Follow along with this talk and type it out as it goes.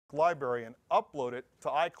library and upload it to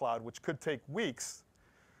iCloud, which could take weeks,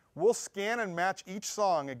 we'll scan and match each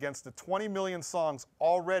song against the 20 million songs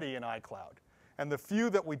already in iCloud. And the few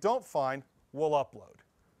that we don't find, we'll upload.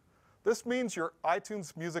 This means your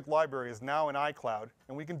iTunes music library is now in iCloud,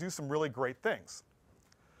 and we can do some really great things.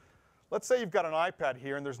 Let's say you've got an iPad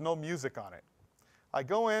here and there's no music on it. I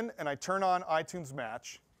go in and I turn on iTunes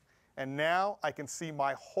Match, and now I can see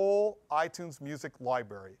my whole iTunes music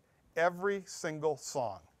library, every single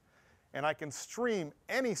song. And I can stream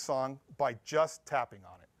any song by just tapping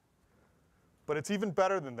on it. But it's even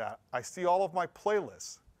better than that. I see all of my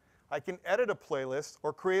playlists. I can edit a playlist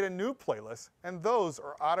or create a new playlist, and those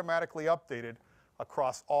are automatically updated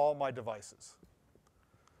across all my devices.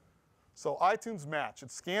 So iTunes Match,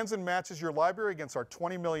 it scans and matches your library against our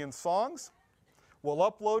 20 million songs. We'll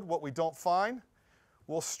upload what we don't find.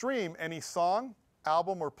 We'll stream any song,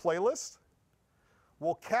 album, or playlist.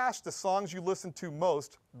 We'll cache the songs you listen to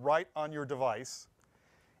most right on your device.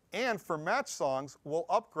 And for match songs, we'll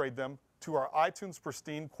upgrade them to our iTunes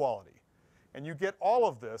Pristine quality. And you get all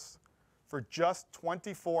of this for just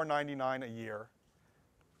 $24.99 a year.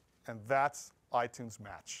 And that's iTunes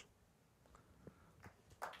Match.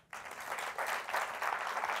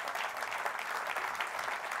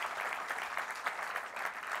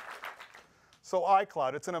 So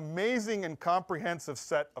iCloud, it's an amazing and comprehensive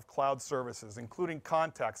set of cloud services, including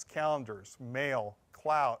contacts, calendars, mail,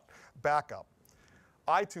 cloud, backup,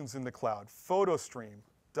 iTunes in the cloud, photo stream,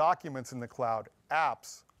 documents in the cloud,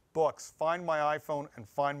 apps, books, Find My iPhone, and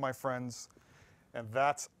Find My Friends, and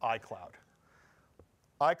that's iCloud.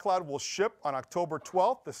 iCloud will ship on October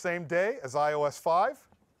 12th, the same day as iOS 5.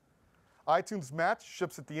 iTunes Match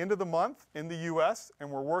ships at the end of the month in the US, and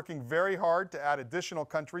we're working very hard to add additional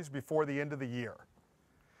countries before the end of the year.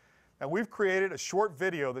 Now, we've created a short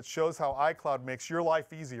video that shows how iCloud makes your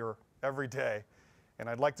life easier every day, and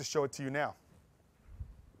I'd like to show it to you now.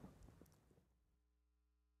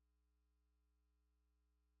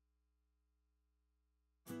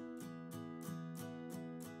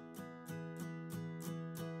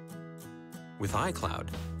 With iCloud,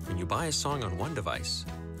 when you buy a song on one device,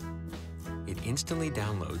 it instantly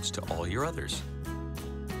downloads to all your others.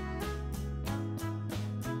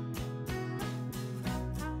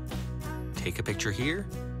 Take a picture here,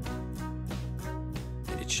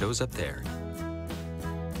 and it shows up there.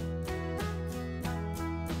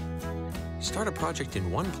 Start a project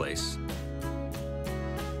in one place,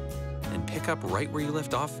 and pick up right where you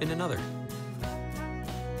left off in another.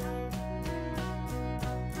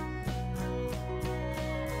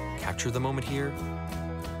 Capture the moment here,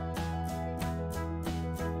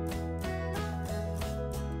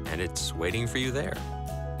 and it's waiting for you there.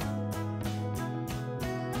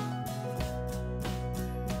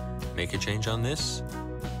 Make a change on this,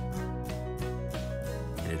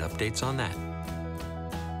 and it updates on that.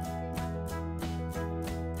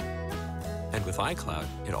 And with iCloud,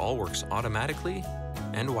 it all works automatically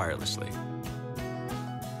and wirelessly.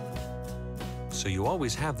 So you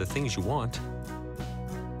always have the things you want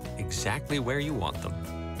exactly where you want them.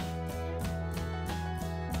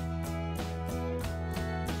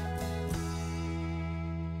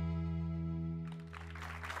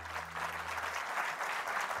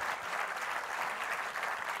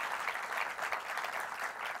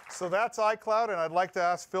 So that's iCloud, and I'd like to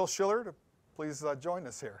ask Phil Schiller to please join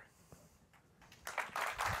us here.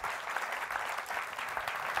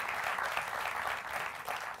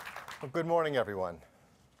 Well, good morning, everyone.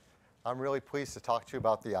 I'm really pleased to talk to you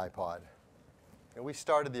about the iPod. And we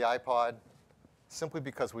started the iPod simply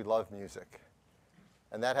because we love music.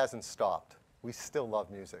 And that hasn't stopped. We still love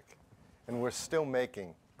music. And we're still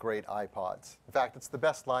making great iPods. In fact, it's the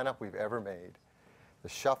best lineup we've ever made. The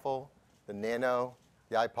Shuffle, the Nano,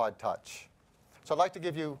 the iPod Touch. So I'd like to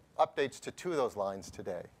give you updates to two of those lines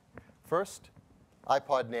today. First,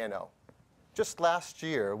 iPod Nano. Just last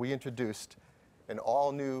year, we introduced an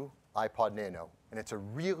all-new iPod Nano. And it's a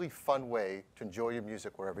really fun way to enjoy your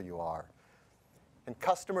music wherever you are. And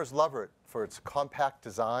customers love it for its compact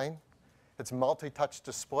design, its multi-touch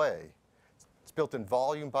display. It's built-in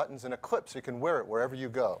volume buttons and a clip so you can wear it wherever you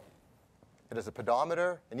go. It has a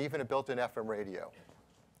pedometer and even a built-in FM radio.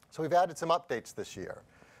 So we've added some updates this year.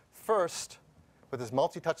 First, with this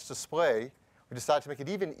multi-touch display, we decided to make it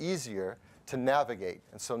even easier to navigate.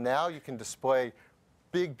 And so now you can display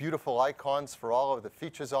big, beautiful icons for all of the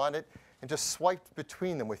features on it, and just swipe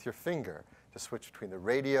between them with your finger to switch between the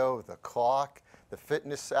radio, the clock, the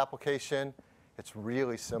fitness application. It's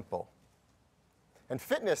really simple. And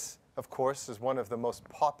fitness, of course, is one of the most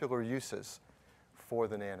popular uses for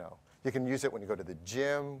the Nano. You can use it when you go to the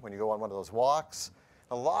gym, when you go on one of those walks.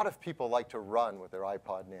 A lot of people like to run with their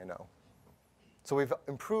iPod Nano. So we've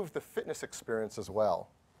improved the fitness experience as well.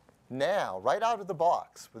 Now, right out of the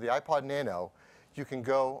box with the iPod Nano, you can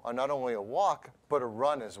go on not only a walk, but a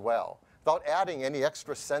run as well, without adding any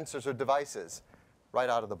extra sensors or devices, right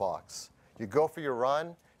out of the box. You go for your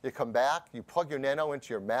run, you come back, you plug your Nano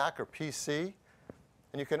into your Mac or PC,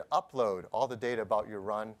 and you can upload all the data about your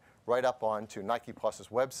run right up onto Nike Plus's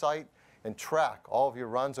website and track all of your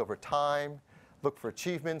runs over time, look for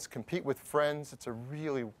achievements, compete with friends. It's a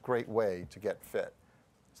really great way to get fit.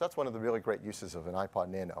 So that's one of the really great uses of an iPod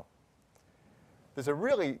Nano. There's a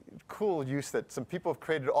really cool use that some people have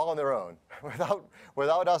created all on their own.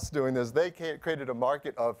 Without us doing this, they created a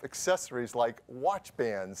market of accessories like watch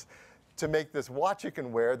bands to make this watch you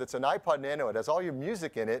can wear that's an iPod Nano. It has all your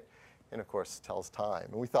music in it, and of course tells time.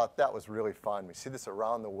 And we thought that was really fun. We see this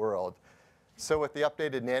around the world. So with the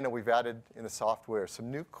updated Nano, we've added in the software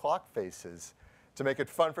some new clock faces to make it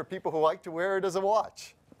fun for people who like to wear it as a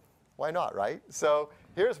watch. Why not, right? So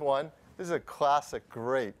here's one. This is a classic,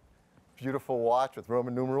 great, beautiful watch with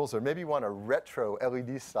Roman numerals, or maybe you want a retro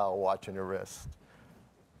LED style watch on your wrist.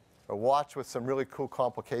 A watch with some really cool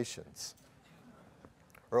complications.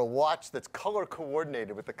 Or a watch that's color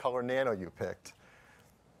coordinated with the color Nano you picked.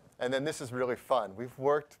 And then this is really fun. We've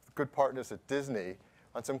worked with good partners at Disney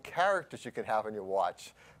on some characters you can have on your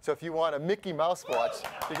watch. So if you want a Mickey Mouse watch,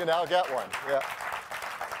 you can now get one. Yeah.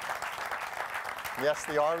 Yes,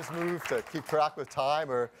 the arms move to keep track with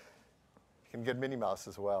time, or you can get Minnie Mouse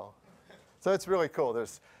as well. So it's really cool.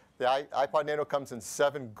 The iPod Nano comes in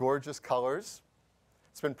 7 gorgeous colors.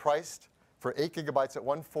 It's been priced for 8 gigabytes at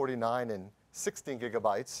 $149 and 16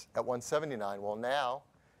 gigabytes at $179. Well, now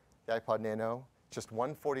the iPod Nano, just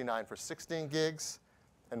 $149 for 16 gigs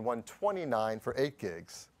and $129 for 8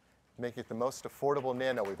 gigs, making it the most affordable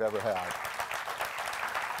Nano we've ever had.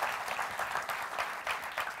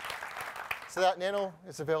 So that Nano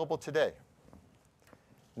is available today.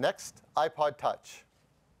 Next, iPod Touch.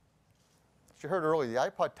 As you heard earlier,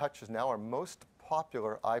 the iPod Touch is now our most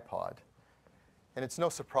popular iPod. And it's no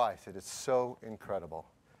surprise, it is so incredible.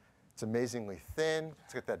 It's amazingly thin.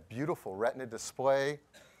 It's got that beautiful Retina display. It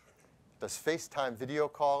does FaceTime video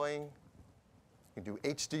calling. You can do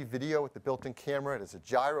HD video with the built-in camera. It has a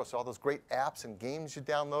gyro, so all those great apps and games you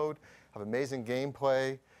download have amazing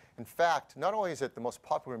gameplay. In fact, not only is it the most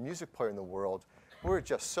popular music player in the world, we're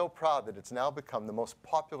just so proud that it's now become the most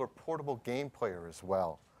popular portable game player as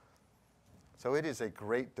well. So it is a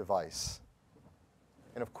great device.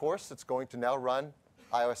 And of course, it's going to now run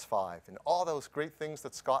iOS 5. And all those great things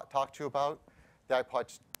that Scott talked to you about, the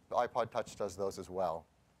iPod Touch does those as well.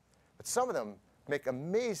 But some of them make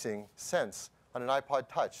amazing sense on an iPod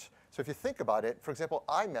Touch. So if you think about it, for example,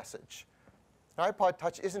 iMessage. An iPod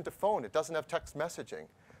Touch isn't a phone. It doesn't have text messaging.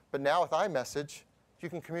 But now with iMessage, you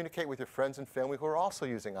can communicate with your friends and family who are also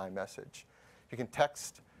using iMessage. You can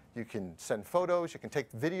text, you can send photos, you can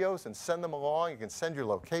take videos and send them along, you can send your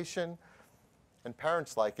location. And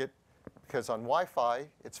parents like it because on Wi-Fi,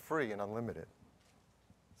 it's free and unlimited.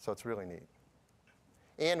 So it's really neat.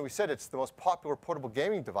 And we said it's the most popular portable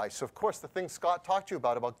gaming device. So of course, the things Scott talked to you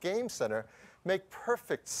about Game Center make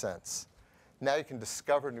perfect sense. Now you can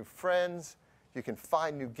discover new friends. You can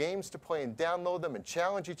find new games to play and download them and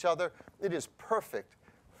challenge each other. It is perfect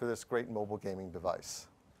for this great mobile gaming device.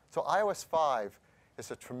 So iOS 5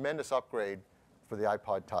 is a tremendous upgrade for the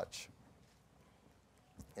iPod Touch.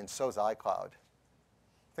 And so is iCloud.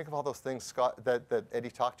 Think of all those things that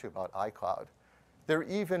Eddie talked to you about iCloud. They're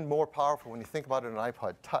even more powerful when you think about it on an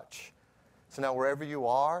iPod Touch. So now wherever you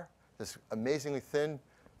are, this amazingly thin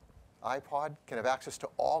iPod can have access to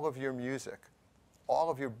all of your music, all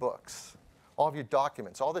of your books, all of your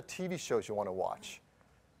documents, all the TV shows you want to watch.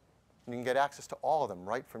 And you can get access to all of them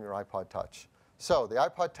right from your iPod Touch. So the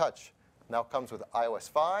iPod Touch now comes with iOS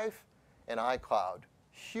 5 and iCloud.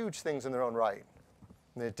 Huge things in their own right.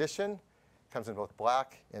 In addition, it comes in both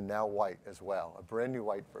black and now white as well, a brand new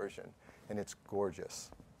white version, and it's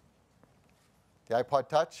gorgeous. The iPod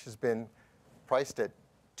Touch has been priced at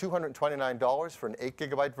 $229 for an 8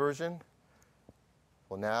 gigabyte version.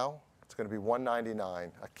 Well, now it's going to be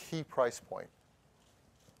 $199, a key price point.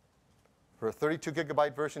 For a 32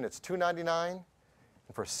 gigabyte version, it's $299, and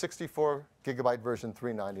for a 64 gigabyte version,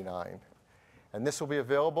 $399. And this will be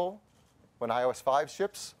available when iOS 5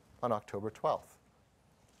 ships on October 12th.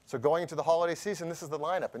 So going into the holiday season, this is the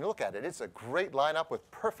lineup. And look at it. It's a great lineup with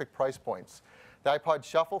perfect price points. The iPod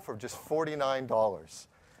Shuffle for just $49.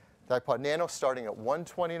 The iPod Nano starting at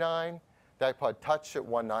 $129. The iPod Touch at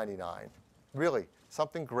 $199. Really,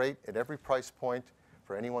 something great at every price point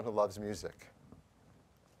for anyone who loves music.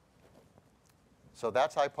 So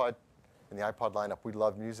that's iPod in the iPod lineup. We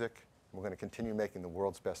love music, and we're going to continue making the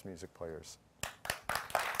world's best music players.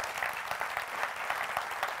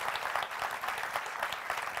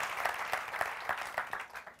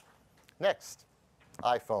 Next,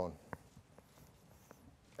 iPhone.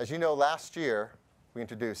 As you know, last year, we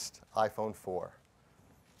introduced iPhone 4.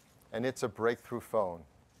 And it's a breakthrough phone.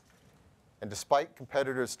 And despite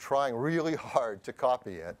competitors trying really hard to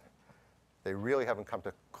copy it, they really haven't come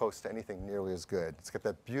close to anything nearly as good. It's got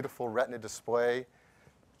that beautiful Retina display,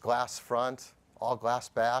 glass front, all glass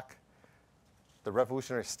back, the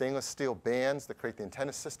revolutionary stainless steel bands that create the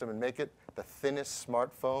antenna system and make it the thinnest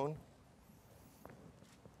smartphone.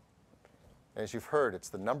 And as you've heard, it's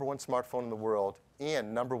the #1 smartphone in the world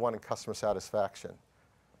and #1 in customer satisfaction.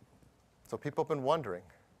 So people have been wondering,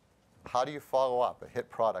 how do you follow up a hit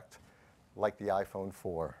product like the iPhone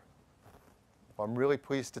 4? Well, I'm really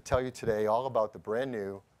pleased to tell you today all about the brand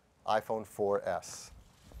new iPhone 4S.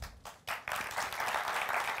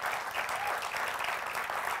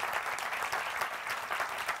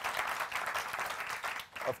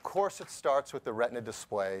 Of course, it starts with the Retina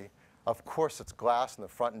display. Of course, it's glass in the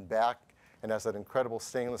front and back and has that incredible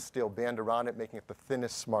stainless steel band around it, making it the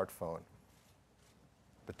thinnest smartphone.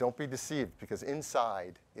 But don't be deceived, because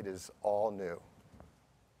inside, it is all new.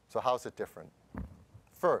 So how's it different?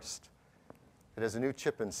 First, it has a new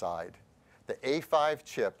chip inside. The A5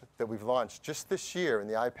 chip that we've launched just this year in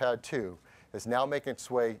the iPad 2 is now making its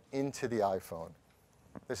way into the iPhone.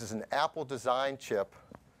 This is an Apple-designed chip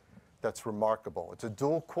that's remarkable. It's a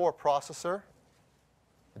dual-core processor.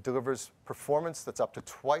 It delivers performance that's up to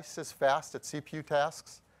twice as fast at CPU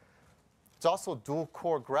tasks. It's also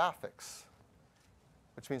dual-core graphics,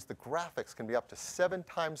 which means the graphics can be up to 7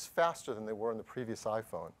 times faster than they were in the previous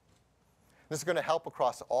iPhone. This is going to help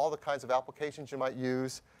across all the kinds of applications you might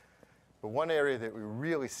use. But one area that we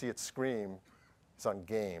really see it scream is on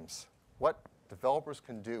games. What developers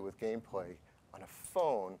can do with gameplay on a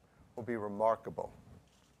phone will be remarkable.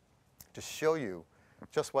 To show you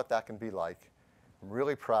just what that can be like, I'm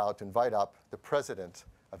really proud to invite up the president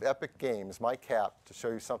of Epic Games, Mike Kapp, to show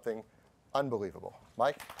you something unbelievable.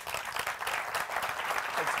 Mike?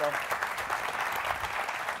 Thanks, Phil.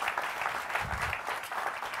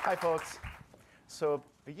 Hi, folks. So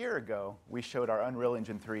a year ago, we showed our Unreal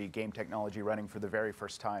Engine 3 game technology running for the very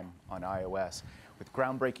first time on iOS. With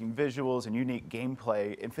groundbreaking visuals and unique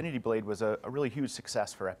gameplay, Infinity Blade was a really huge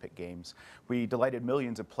success for Epic Games. We delighted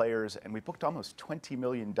millions of players, and we booked almost $20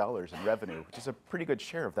 million in revenue, which is a pretty good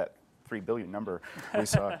share of that $3 billion number we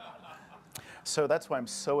saw. So that's why I'm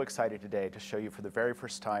so excited today to show you for the very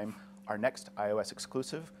first time our next iOS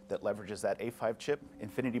exclusive that leverages that A5 chip,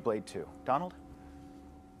 Infinity Blade 2. Donald?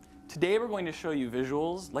 Today we're going to show you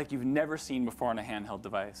visuals like you've never seen before on a handheld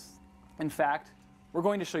device. In fact, we're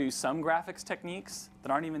going to show you some graphics techniques that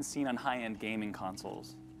aren't even seen on high-end gaming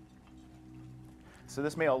consoles. So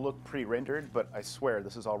this may all look pre-rendered, but I swear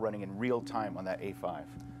this is all running in real time on that A5.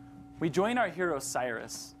 We join our hero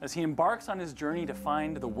Cyrus as he embarks on his journey to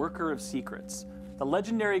find the Worker of Secrets, the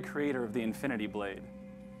legendary creator of the Infinity Blade.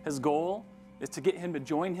 His goal is to get him to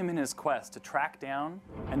join him in his quest to track down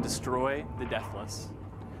and destroy the Deathless.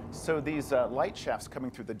 So these light shafts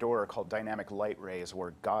coming through the door are called dynamic light rays,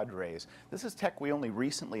 or God rays. This is tech we only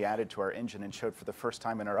recently added to our engine and showed for the first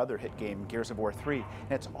time in our other hit game, Gears of War 3,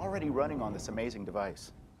 and it's already running on this amazing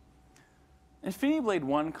device. Infinity Blade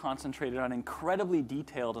 1 concentrated on incredibly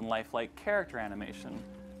detailed and lifelike character animation,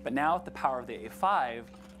 but now with the power of the A5,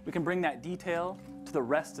 we can bring that detail to the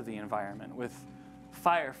rest of the environment with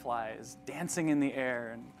fireflies dancing in the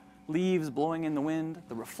air and leaves blowing in the wind,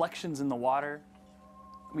 the reflections in the water.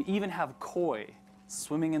 We even have koi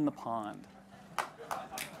swimming in the pond.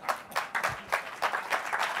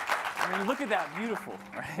 I mean, look at that, beautiful,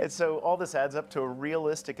 right? And so all this adds up to a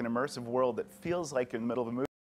realistic and immersive world that feels like in the middle of a movie.